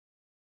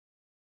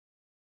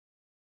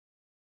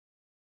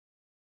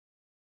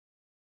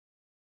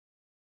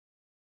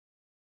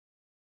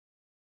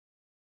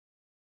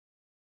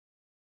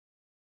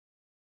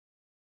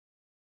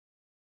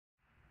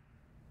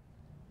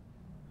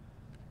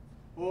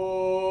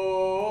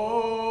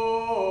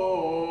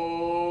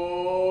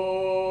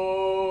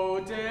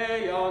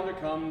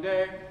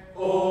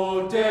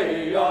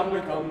on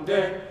the come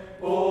day.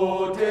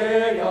 Oh,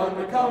 day on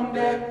the come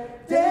day.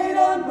 Day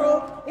done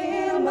broke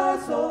in my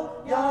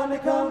soul, yonder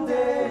come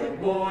day.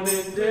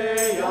 Morning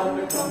day,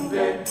 yonder come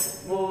day.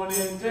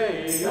 Morning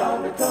day,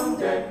 yonder come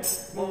day.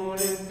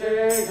 Morning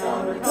day,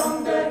 yonder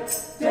come day.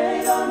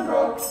 Day done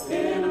broke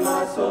in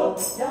my soul,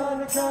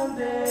 yonder come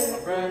day.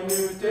 A brand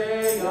new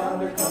day,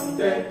 yonder come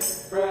day.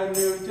 Brand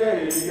new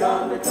day,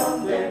 yonder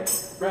come day.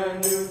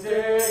 Brand new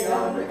day,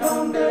 yonder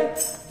come day.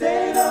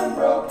 Day done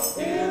broke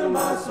in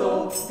my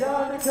soul,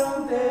 yonder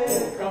come day.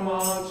 Oh, come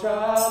on,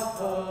 child,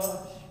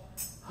 hush.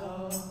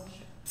 Hush,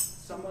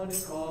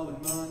 somebody's calling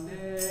my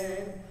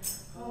name.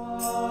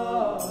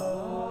 Hush,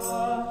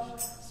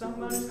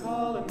 somebody's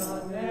calling my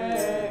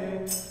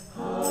name.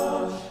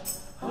 Hush,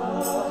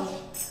 hush,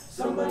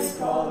 somebody's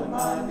calling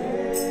my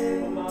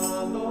name. Oh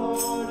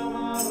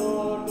my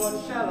Lord, what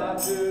shall I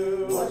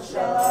do? What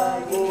shall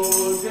I do?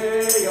 Oh,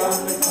 day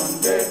on the come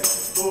day.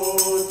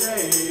 Oh,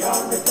 day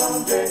on the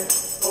come day.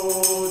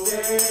 Oh,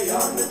 day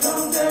on the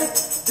come day.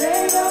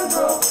 Day done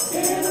broke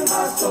into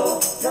my soul,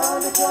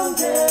 yonder come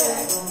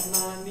day. On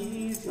my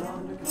knees,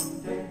 yonder come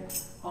day.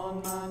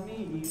 On my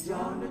knees,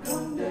 yonder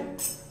come day.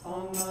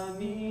 On my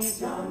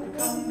knees, yonder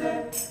come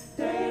day.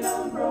 Day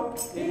done broke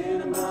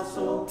into my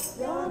soul,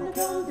 yonder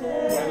come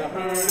day. When I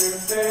heard him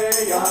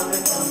say,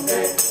 yonder come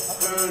day. I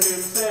heard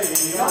him say,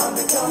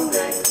 yonder come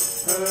day.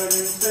 Heard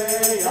him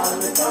say,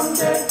 yonder come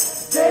day.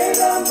 Day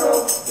done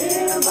broke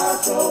into my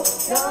soul,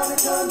 yonder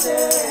come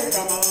day.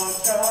 Come on,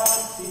 child,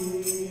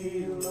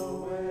 steal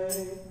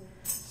away.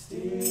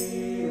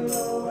 Steal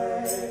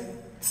away,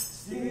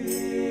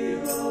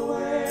 steal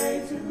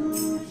away to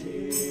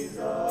Jesus.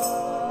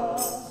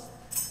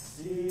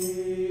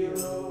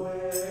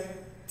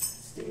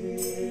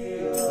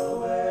 Steal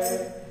away,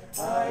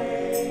 I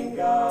ain't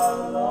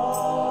got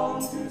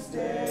long to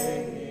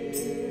stay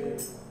here.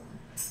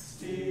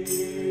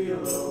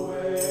 Steal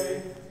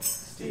away,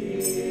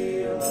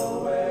 steal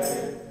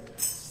away,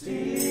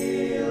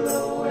 steal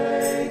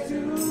away to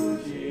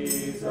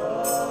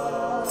Jesus.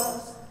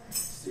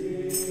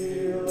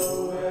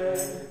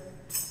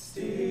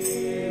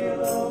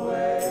 Steal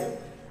away,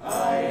 I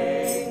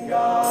ain't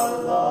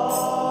got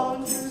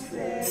long to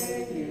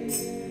stay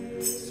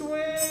here.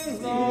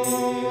 Swing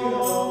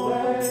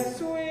low,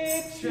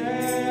 sweet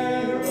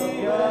chariot,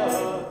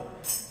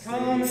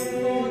 come to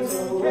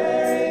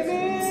carry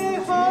me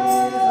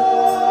home.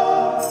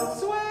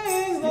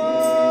 Swing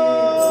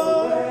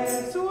low,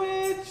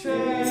 sweet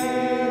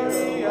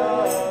chariot,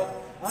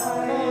 I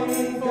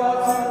ain't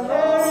got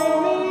long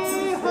to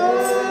stay here.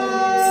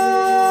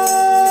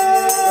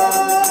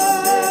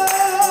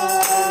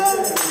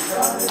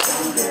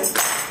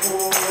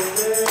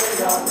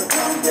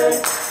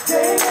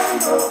 Day done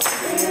broke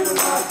into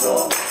my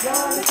soul,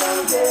 yonder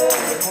come day.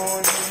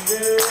 Morning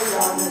day,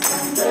 yonder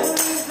come day.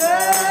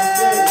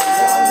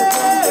 Yonder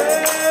come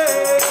day.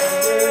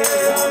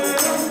 Yonder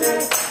come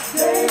day.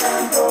 Day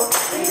done broke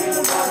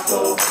into my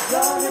soul,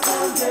 yonder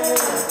come day.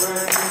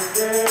 Brand new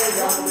day,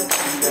 yonder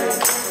come day.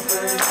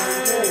 Brand new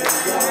day,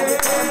 yonder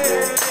come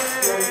day.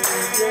 Brand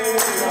new day,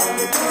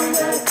 yonder come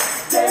day.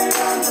 Day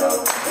done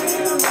broke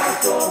into my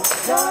soul,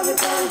 yonder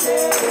come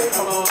day.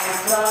 Come on,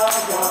 child,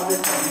 yonder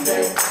come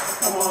day.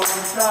 Come on,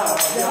 child,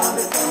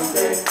 yonder come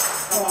day.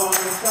 Come on,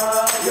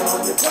 child,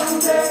 yonder come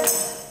day.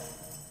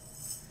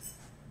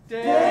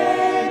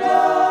 Day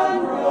done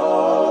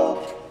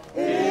broke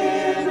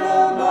into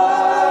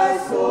my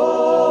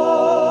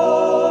soul,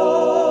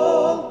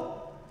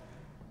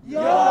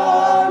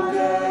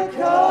 yonder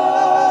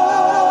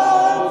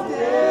come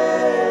day.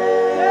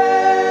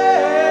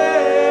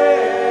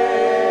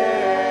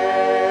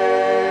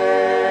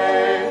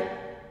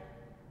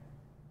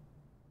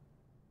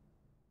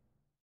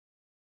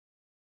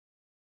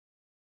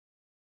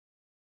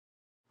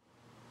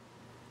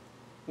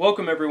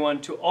 Welcome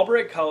everyone to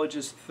Albright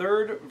College's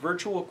third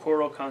virtual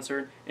choral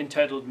concert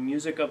entitled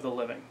Music of the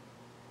Living.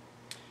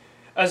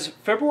 As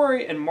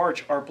February and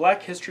March are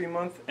Black History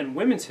Month and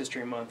Women's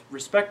History Month,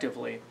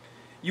 respectively,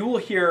 you will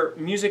hear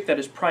music that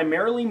is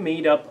primarily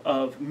made up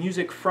of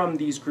music from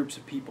these groups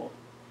of people.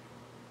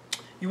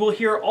 You will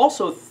hear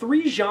also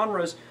 3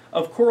 genres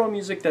of choral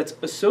music that's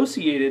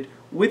associated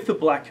with the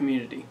Black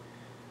community: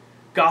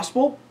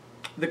 gospel,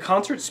 the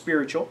concert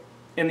spiritual,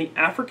 and the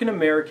African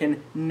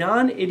American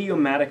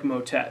non-idiomatic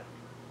motet.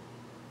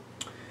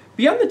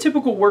 Beyond the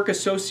typical work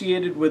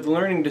associated with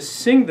learning to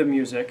sing the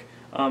music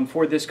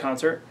for this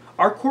concert,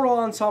 our choral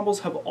ensembles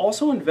have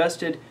also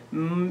invested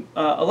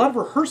a lot of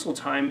rehearsal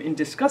time in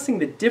discussing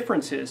the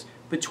differences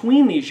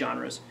between these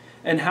genres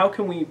and how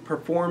can we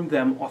perform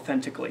them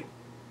authentically.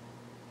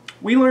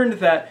 We learned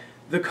that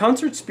the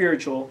concert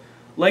spiritual,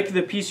 like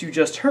the piece you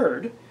just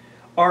heard,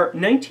 are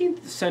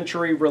 19th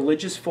century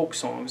religious folk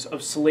songs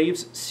of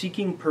slaves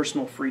seeking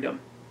personal freedom.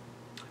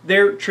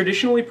 They're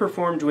traditionally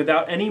performed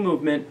without any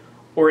movement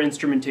or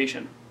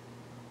instrumentation.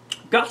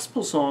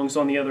 Gospel songs,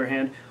 on the other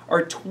hand,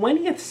 are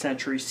 20th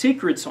century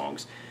sacred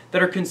songs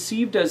that are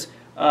conceived as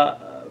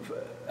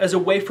a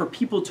way for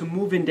people to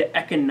move into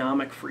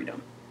economic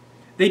freedom.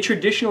 They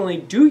traditionally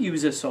do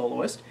use a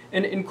soloist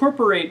and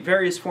incorporate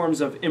various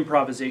forms of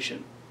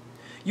improvisation.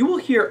 You will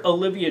hear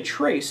Olivia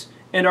Trace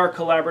and our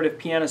collaborative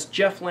pianist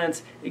Jeff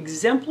Lance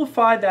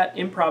exemplify that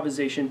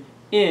improvisation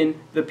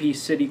in the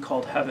piece City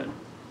Called Heaven.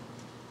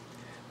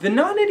 The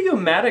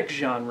non-idiomatic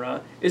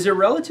genre is a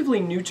relatively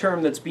new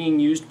term that's being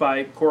used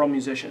by choral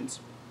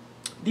musicians.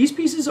 These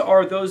pieces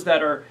are those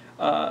that are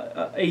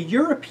a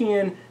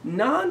European,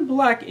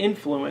 non-black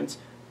influence,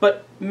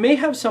 but may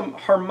have some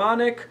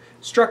harmonic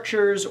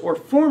structures or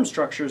form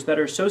structures that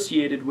are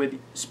associated with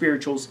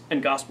spirituals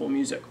and gospel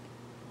music.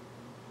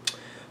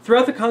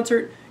 Throughout the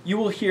concert, you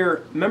will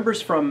hear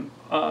members from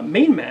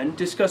Main Men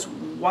discuss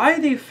why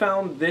they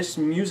found this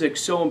music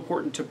so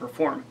important to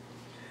perform.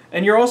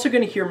 And you're also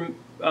going to hear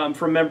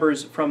from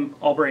members from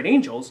Albright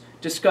Angels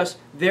discuss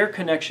their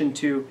connection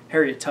to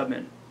Harriet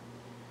Tubman.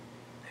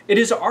 It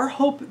is our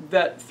hope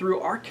that through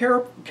our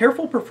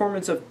careful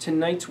performance of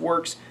tonight's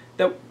works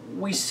that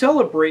we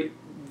celebrate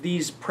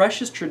these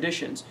precious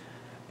traditions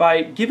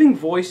by giving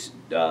voice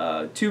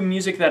to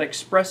music that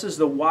expresses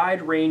the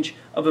wide range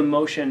of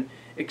emotion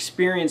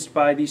experienced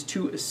by these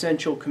two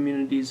essential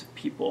communities of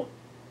people.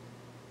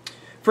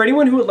 For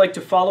anyone who would like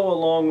to follow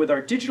along with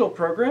our digital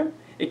program,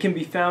 it can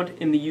be found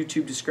in the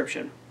YouTube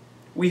description.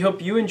 We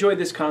hope you enjoy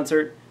this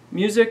concert,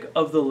 Music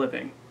of the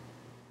Living.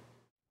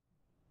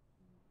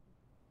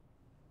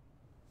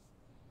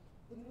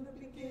 In the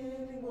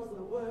beginning was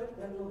the Word,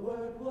 and the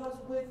Word was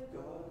with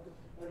God,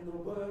 and the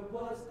Word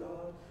was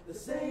God. The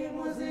same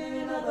was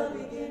in the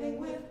beginning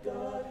with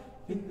God.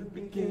 In the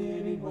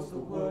beginning was the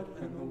Word,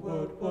 and the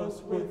Word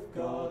was with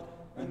God,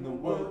 and the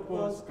Word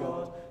was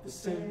God. The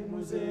same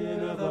was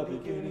in the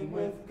beginning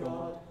with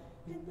God.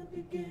 In the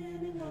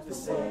beginning was the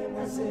same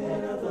was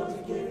in the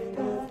beginning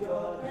with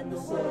God, and the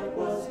Word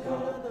was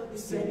God. The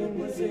same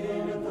was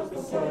in the beginning with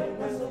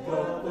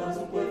God, was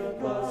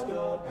with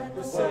God, and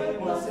the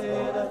same was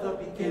in the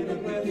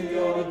beginning with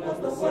God,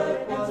 and the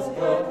Word was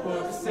God.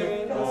 The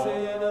same was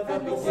in the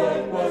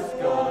beginning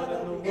with God,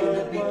 and the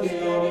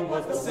Word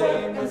was God. The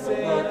same was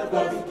in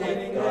the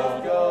beginning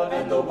with God,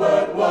 and the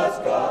Word was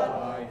God.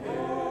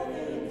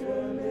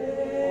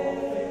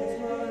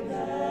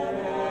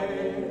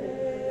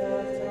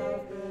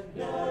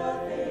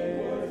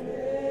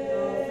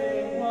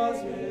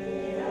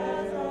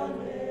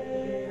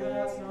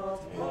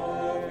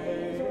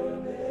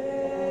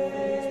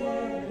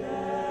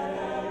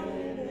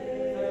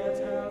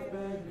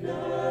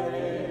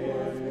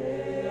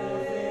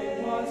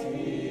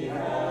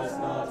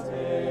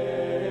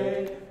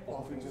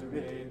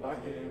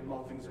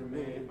 All things are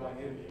made by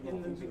him.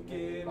 In the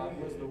beginning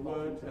was the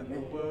Word, and the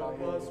Word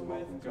was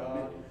with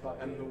God,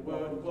 and the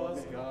Word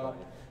was God.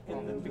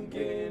 In the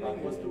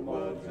beginning was the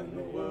Word, and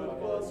the Word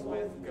was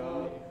with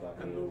God,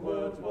 and the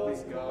Word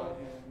was God.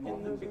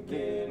 In the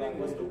beginning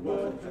was the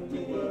Word, and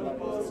the Word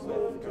was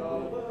with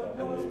God,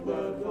 and the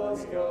Word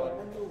was God.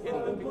 In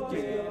the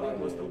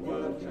beginning was the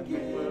Word, and the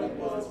Word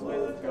was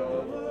with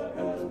God,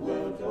 and the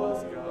Word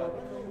was God.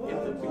 In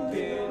the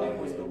beginning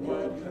was the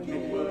Word, and the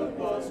Word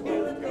was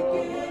with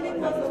God,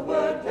 and the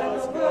Word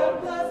was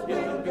God.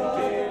 In the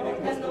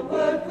beginning was the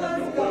Word,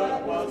 and the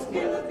Word was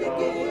with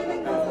God,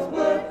 and the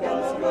Word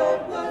was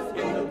God.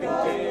 In the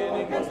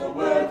beginning was the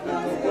Word,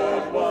 and the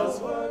Word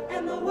was,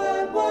 and the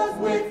Word was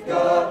with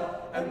God,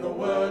 and the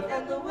Word,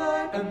 and the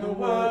Word, and the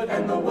Word,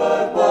 and the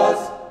Word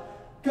was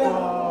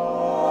God.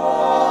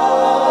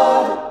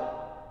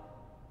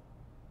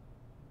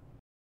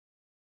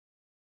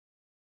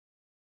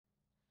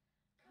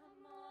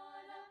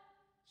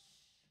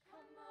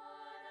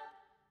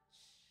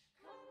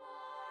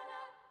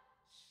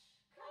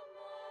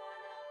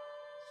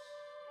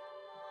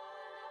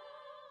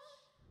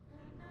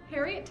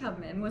 Harriet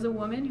Tubman was a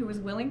woman who was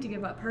willing to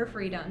give up her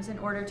freedoms in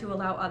order to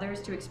allow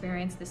others to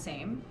experience the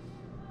same.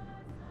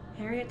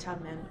 Harriet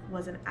Tubman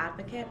was an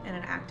advocate and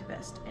an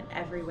activist in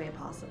every way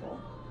possible.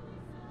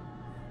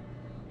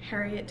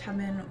 Harriet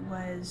Tubman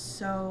was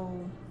so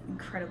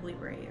incredibly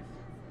brave.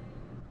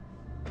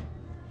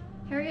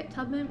 Harriet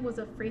Tubman was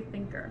a free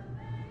thinker.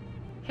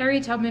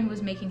 Harriet Tubman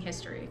was making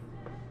history.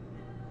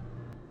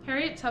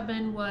 Harriet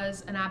Tubman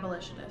was an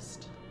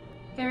abolitionist.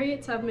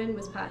 Harriet Tubman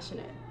was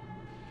passionate.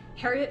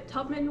 Harriet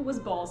Tubman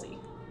was ballsy.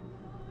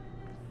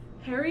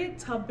 Harriet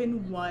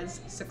Tubman was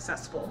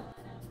successful.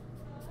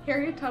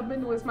 Harriet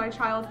Tubman was my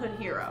childhood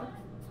hero.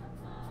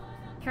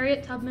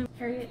 Harriet Tubman.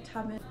 Harriet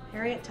Tubman.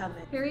 Harriet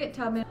Tubman. Harriet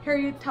Tubman.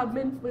 Harriet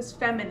Tubman was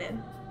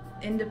feminine.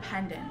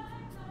 Independent.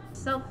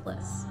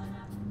 Selfless.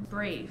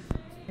 Brave.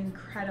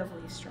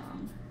 Incredibly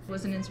strong.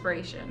 Was an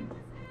inspiration.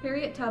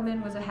 Harriet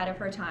Tubman was ahead of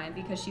her time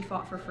because she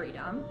fought for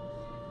freedom.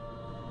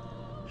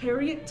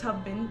 Harriet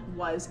Tubman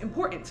was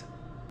important.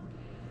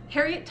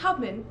 Harriet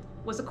Tubman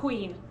was a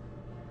queen.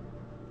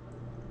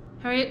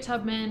 Harriet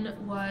Tubman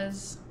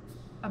was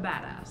a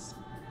badass.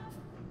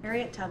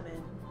 Harriet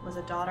Tubman was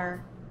a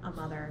daughter, a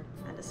mother,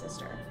 and a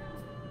sister.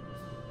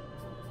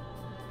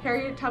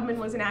 Harriet Tubman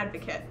was an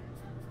advocate.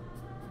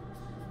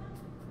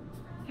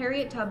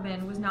 Harriet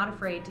Tubman was not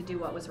afraid to do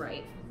what was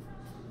right.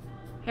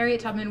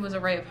 Harriet Tubman was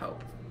a ray of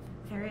hope.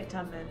 Harriet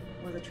Tubman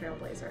was a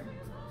trailblazer.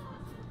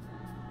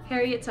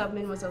 Harriet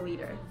Tubman was a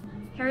leader.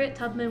 Harriet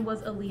Tubman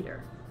was a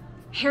leader.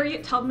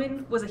 Harriet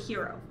Tubman was a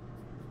hero.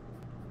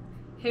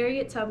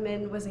 Harriet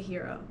Tubman was a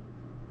hero.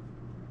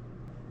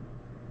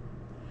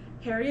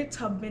 Harriet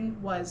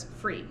Tubman was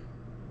free.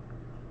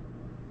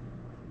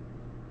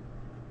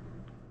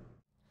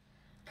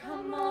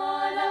 Come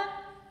on up,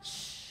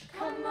 shh,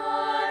 come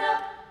on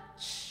up,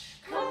 shh,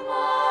 come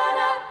on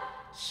up,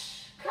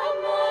 shh,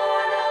 come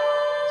on up,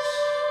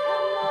 shh,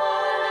 come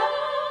on up,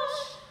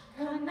 shh.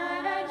 One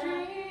night I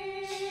dreamed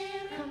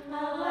I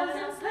was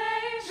in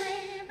slavery.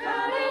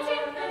 About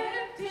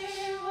 1850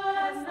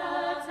 was the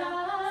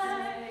time.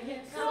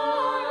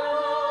 Sorrow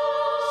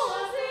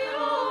was the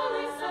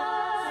only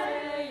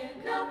sign.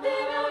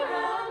 Nothing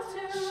around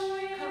to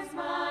ease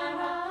my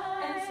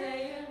mind. And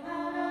saying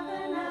out of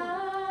the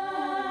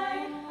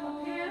night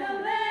appeared a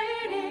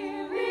lady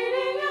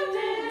reading a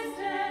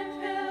distant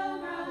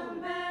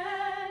pilgrim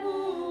band.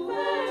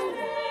 First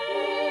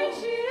thing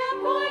she had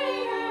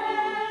pointing her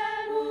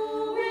hand,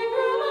 big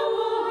room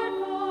aboard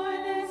for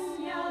this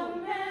young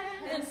man,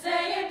 and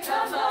saying,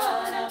 come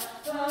on up,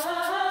 I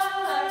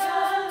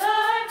got a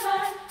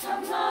lifeline.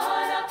 Come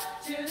on up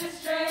to this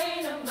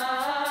train of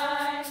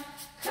mine.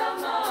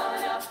 Come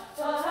on up,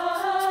 I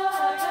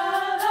got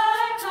a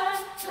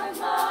lifeline.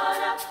 Come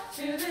on up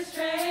to this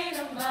train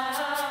of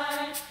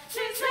mine.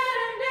 She said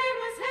her name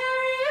was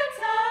Harriet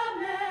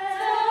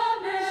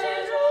Tubman. She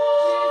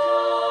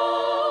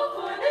drove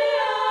for the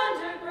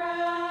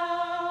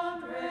Underground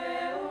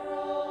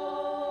Railroad.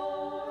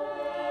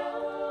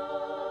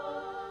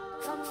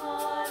 Come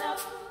on up,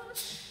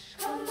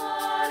 come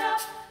on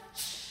up,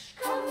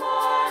 come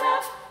on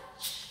up,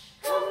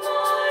 come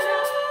on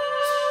up,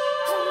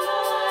 come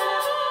on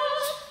up.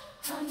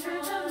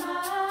 Hundreds of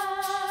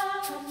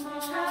miles we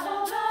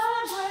traveled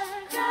onward,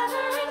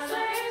 gathering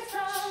slaves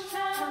from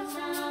town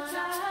to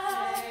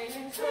town,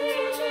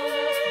 seeking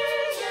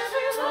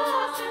every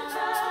lost and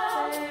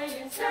found,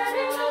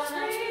 setting those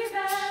free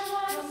that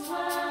once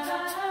were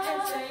bound,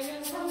 and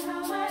saying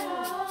somehow my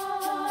heart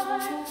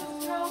was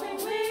growing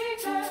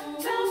weaker,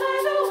 fell by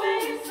the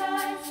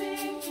wayside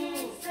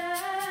sinking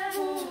sand.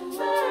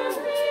 Where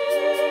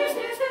free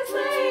did this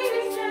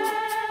lady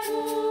stand,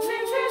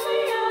 lifted me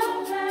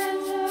up and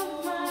took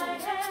my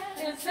hand,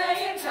 and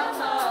saying,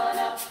 come on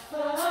up, I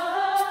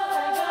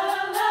got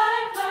a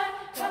lifeline.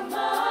 Come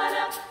on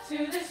up to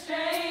this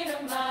train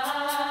of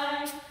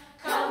mine.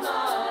 Come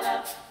on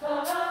up, I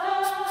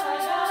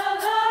got a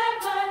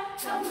lifeline.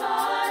 Come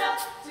on up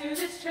to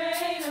this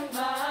train of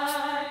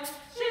mine.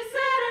 She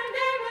said her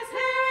name was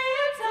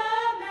Harriet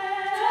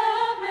Tubman.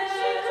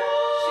 She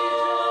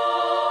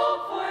drove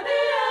for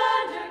the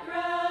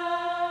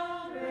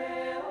Underground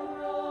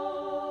Railroad.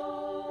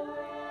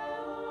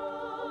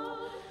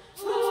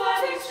 Who are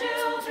these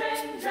children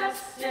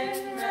dressed in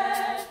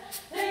red?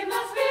 They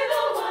must be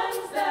the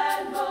ones that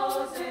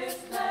Moses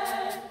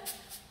led.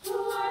 Who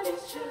are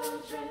these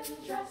children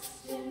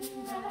dressed in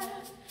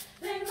red?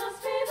 They must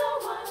be the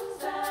ones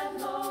that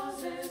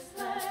Moses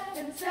led.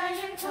 And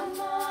saying, come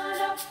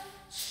on up,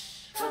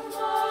 shh, come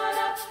on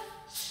up,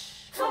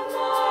 shh, come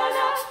on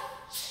up,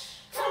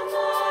 shh, come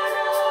on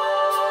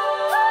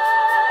up.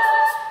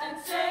 And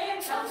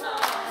saying, come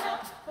on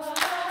up,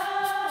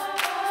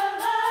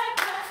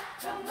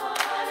 come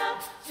on up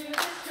to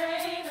this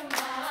train of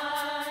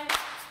mine.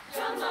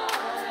 Come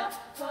on up,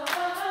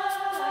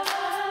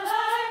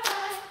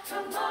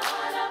 come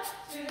on up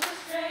to this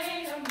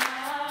train of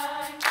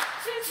mine.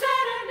 She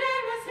said her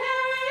name was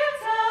Harriet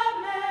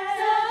Tubman.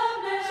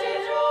 She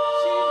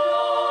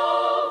drove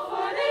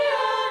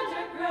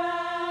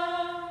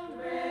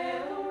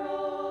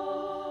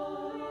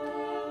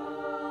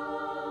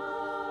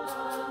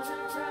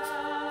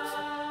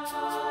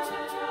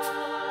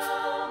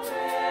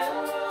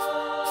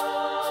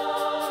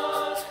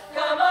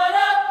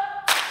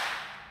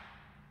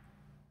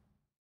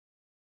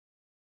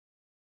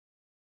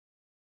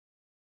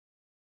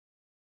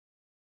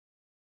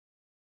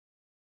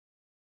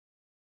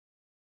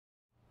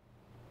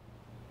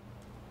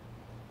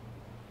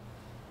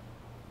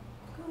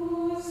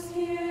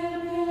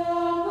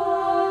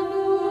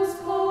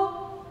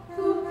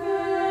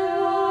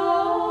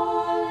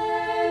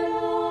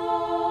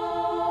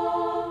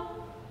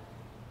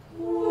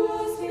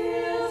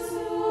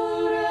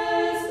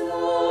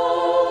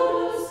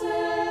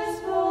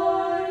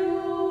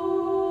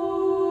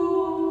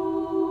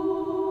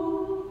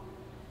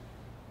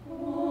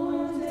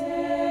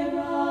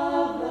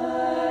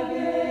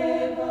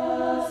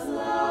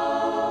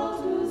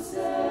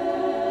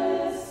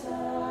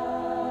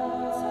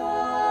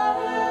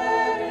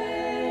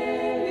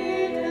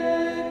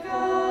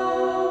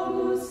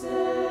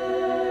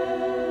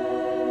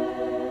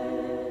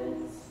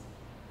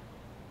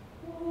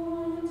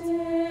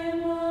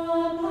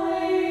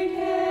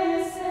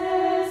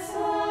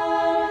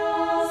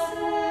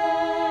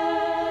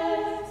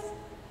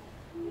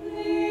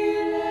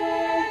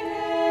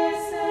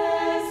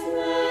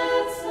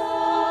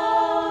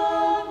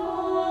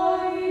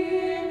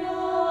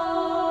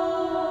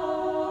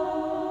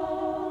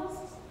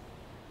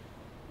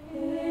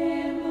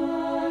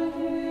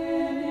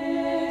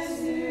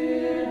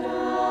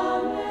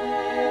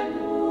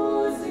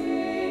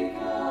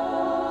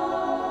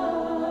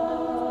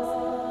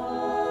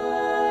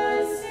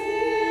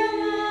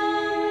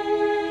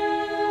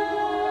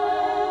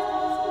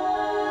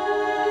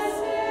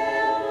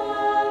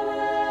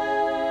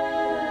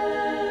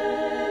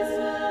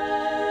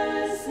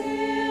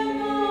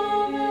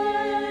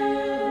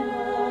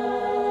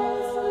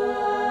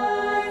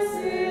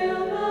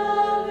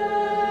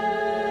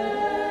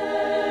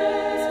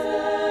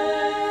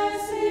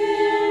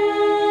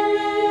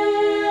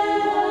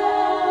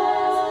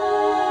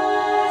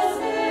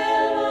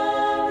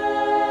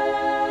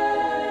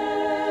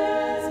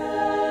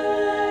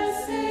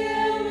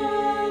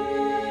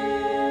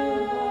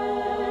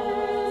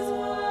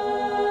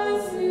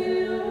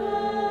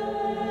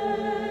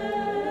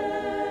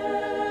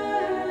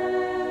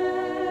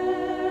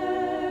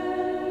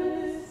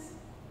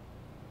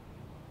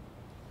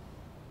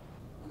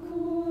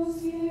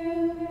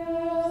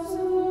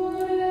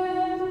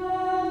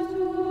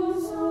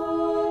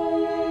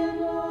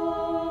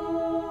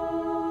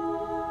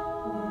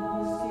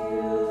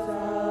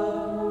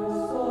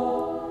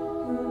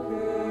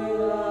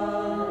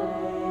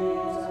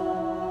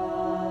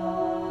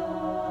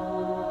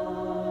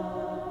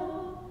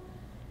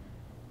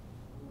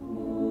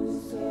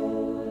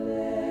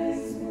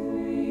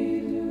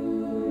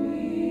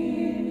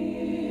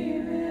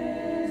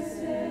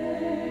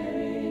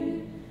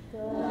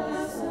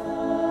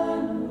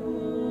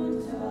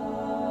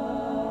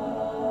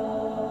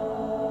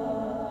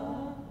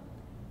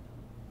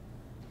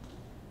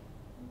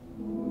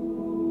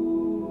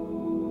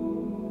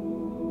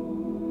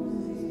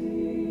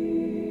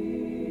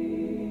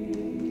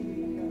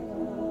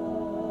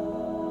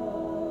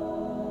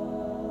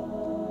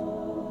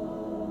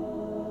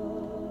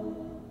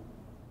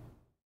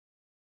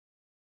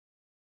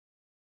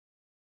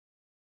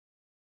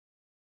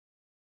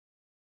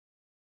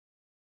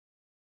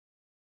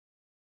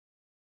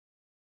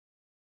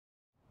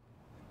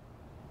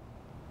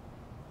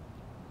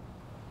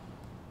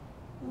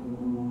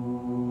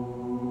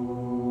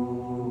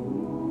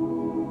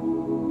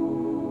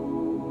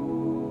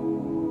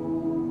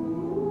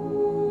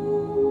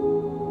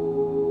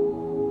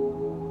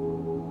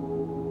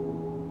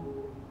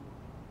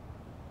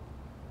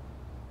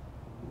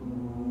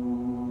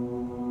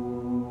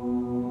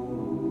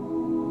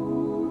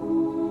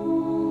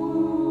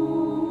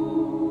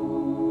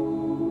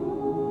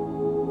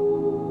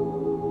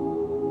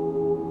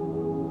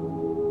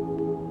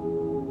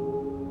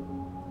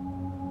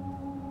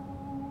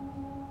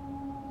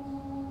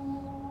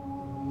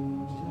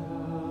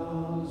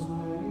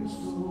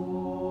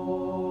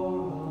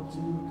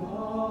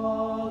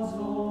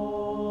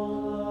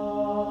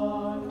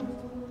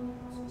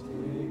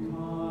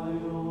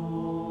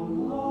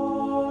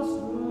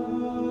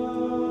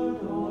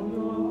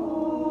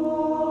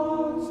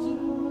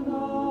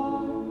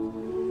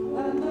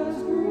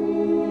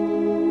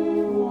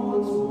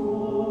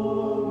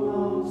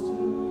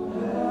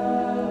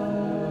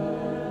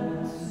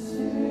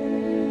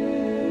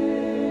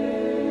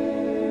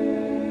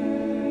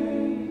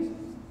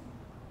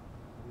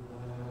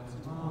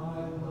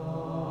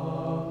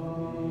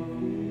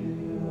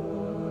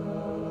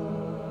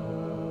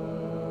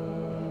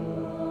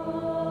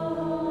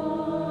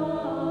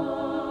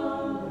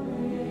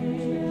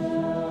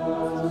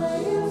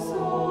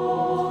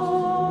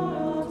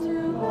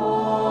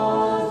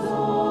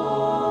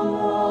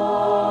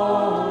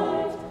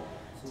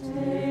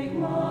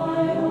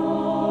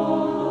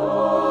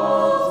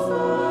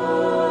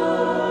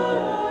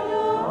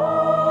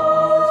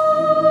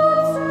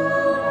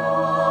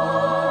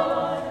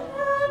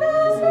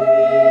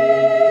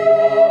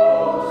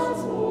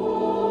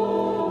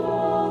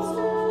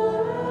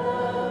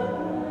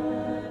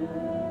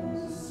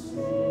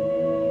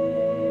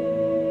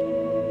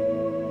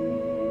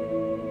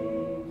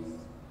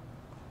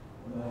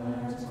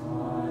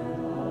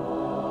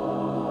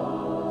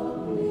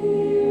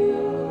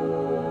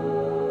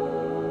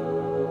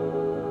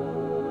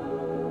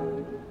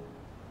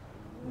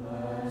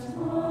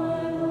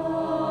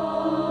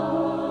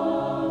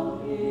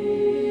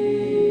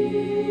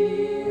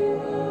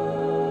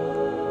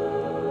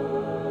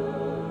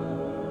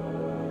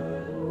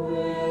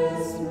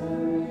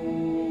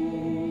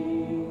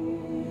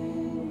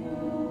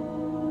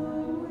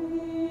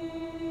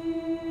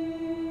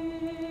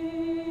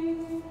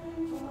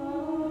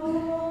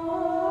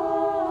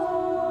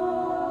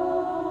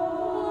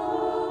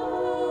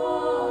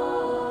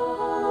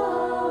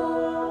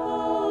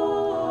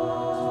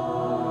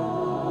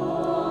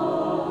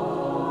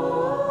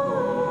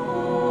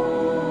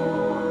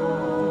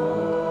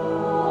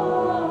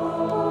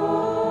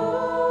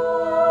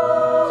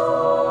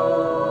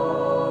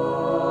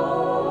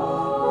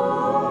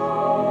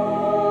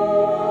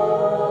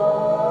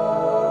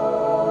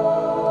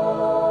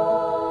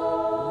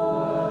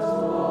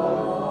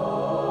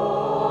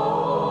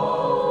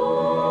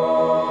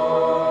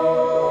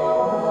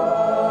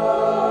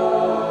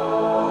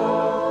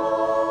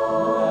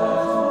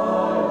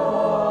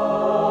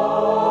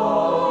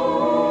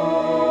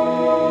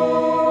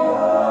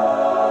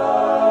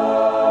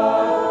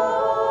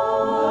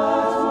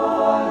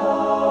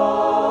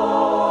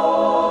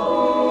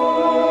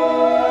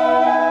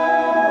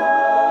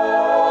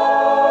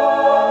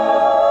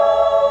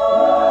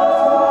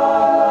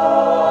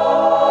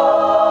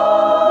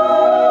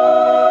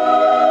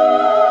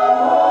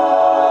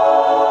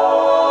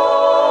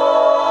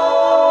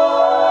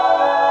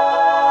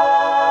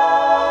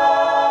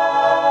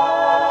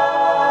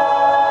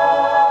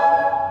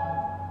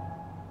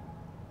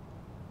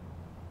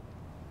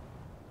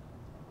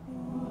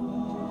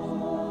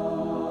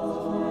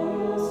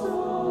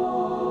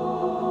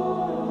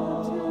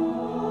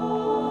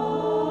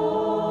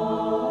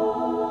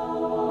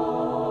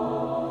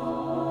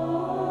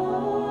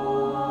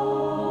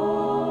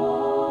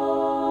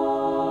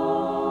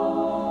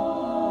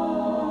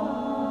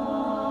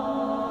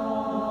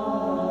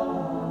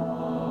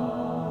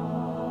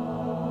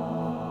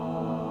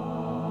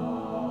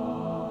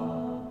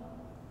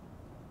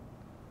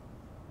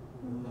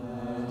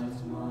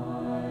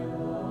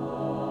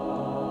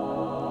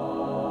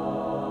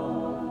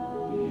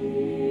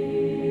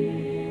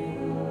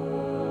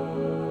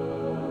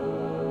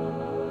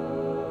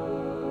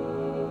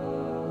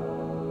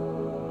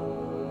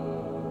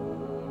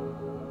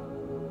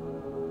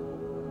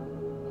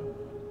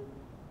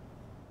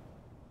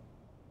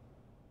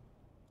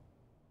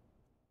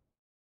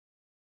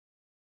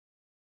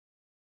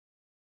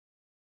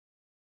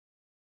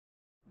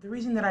The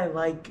reason that I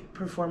like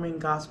performing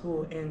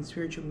gospel and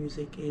spiritual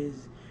music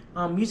is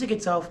music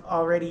itself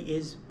already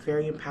is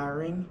very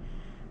empowering,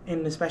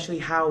 and especially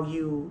how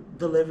you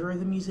deliver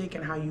the music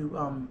and how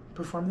you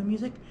perform the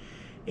music.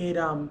 It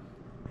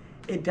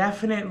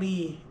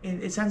definitely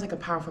it sounds like a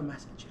powerful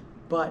message,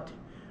 but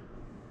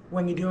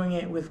when you're doing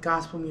it with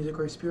gospel music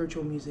or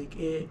spiritual music,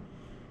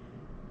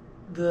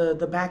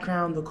 the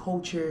background, the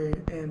culture,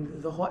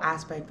 and the whole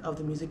aspect of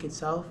the music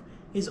itself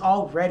is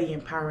already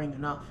empowering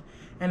enough.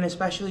 And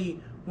especially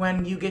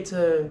when you get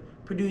to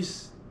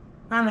produce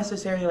not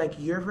necessarily like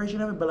your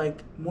version of it, but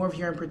like more of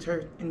your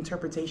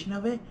interpretation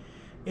of it,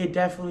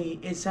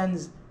 it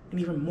sends an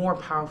even more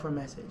powerful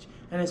message.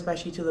 And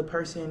especially to the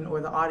person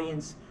or the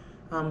audience,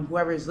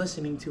 whoever is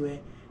listening to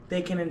it,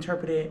 they can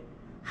interpret it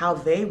how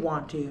they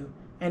want to,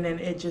 and then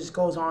it just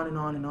goes on and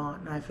on and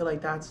on. And I feel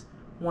like that's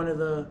one of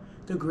the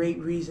great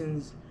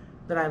reasons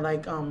that I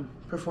like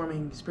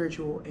performing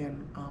spiritual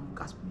and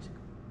gospel music.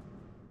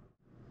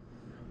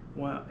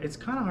 Well, it's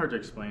kind of hard to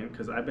explain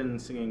because I've been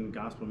singing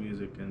gospel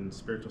music and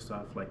spiritual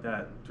stuff like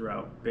that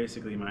throughout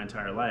basically my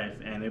entire life,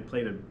 and it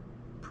played a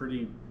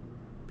pretty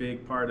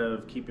big part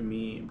of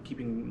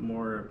keeping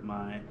more of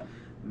my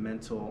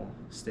mental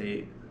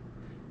state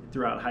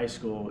throughout high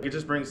school. It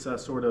just brings a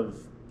sort of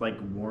like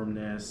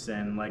warmness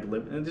and like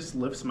it just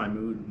lifts my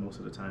mood most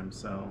of the time.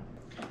 So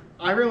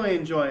I really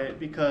enjoy it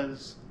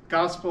because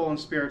gospel and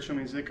spiritual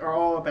music are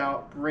all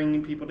about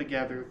bringing people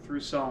together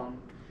through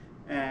song,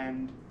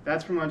 and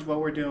that's pretty much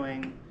what we're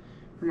doing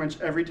pretty much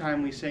every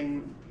time we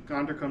sing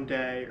Gander Come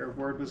Day or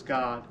Word Was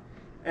God.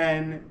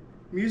 And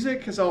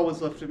music has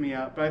always lifted me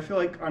up, but I feel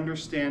like having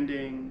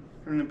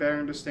a better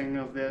understanding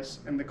of this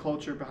and the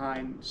culture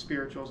behind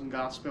spirituals and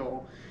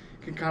gospel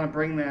can kind of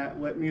bring that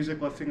music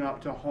lifting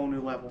up to a whole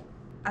new level.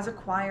 As a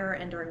choir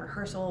and during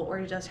rehearsal,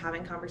 or just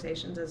having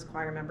conversations as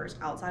choir members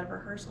outside of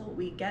rehearsal,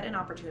 we get an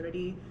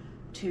opportunity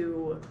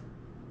to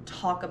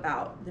talk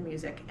about the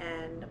music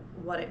and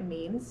what it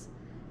means,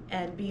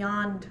 and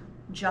beyond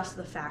just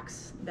the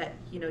facts that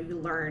you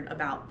learn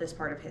about this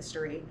part of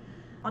history.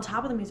 On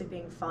top of the music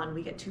being fun,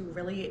 we get to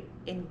really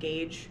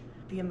engage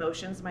the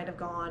emotions might have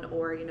gone,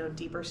 or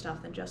deeper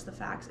stuff than just the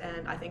facts.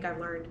 And I think I've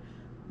learned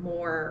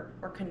more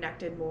or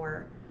connected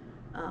more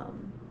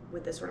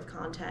with this sort of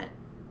content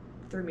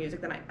through music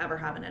than I ever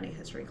have in any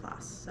history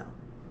class. So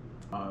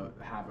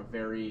have a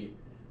very,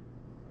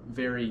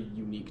 very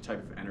unique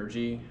type of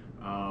energy.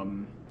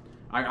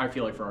 I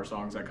feel like for our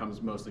songs that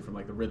comes mostly from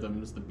like the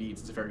rhythms, the beats.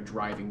 It's a very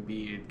driving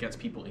beat. It gets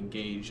people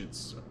engaged.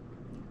 It's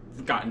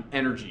got an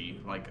energy,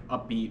 like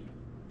upbeat,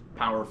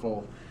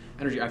 powerful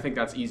energy. I think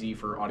that's easy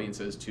for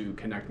audiences to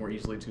connect more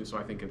easily to, so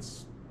I think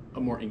it's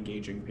a more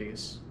engaging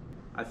piece.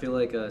 I feel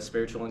like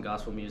spiritual and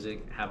gospel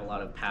music have a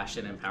lot of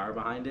passion and power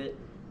behind it,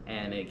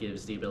 and it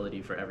gives the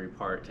ability for every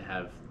part to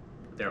have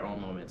their own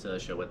moment to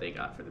show what they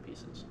got for the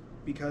pieces.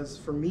 Because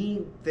for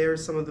me,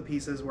 there's some of the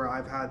pieces where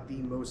I've had the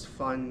most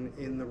fun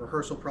in the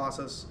rehearsal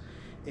process,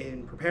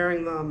 in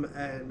preparing them,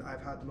 and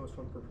I've had the most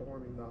fun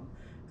performing them.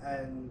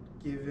 And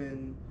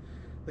given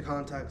the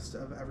context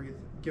of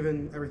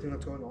given everything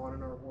that's going on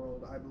in our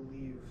world, I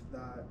believe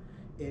that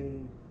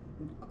in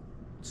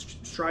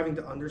striving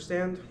to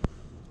understand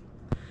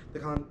the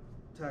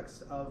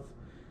context of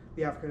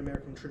the African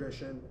American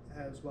tradition,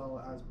 as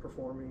well as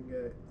performing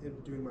it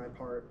and doing my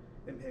part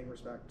and paying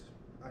respect,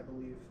 I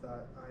believe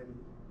that I'm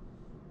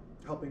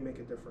helping make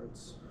a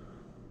difference.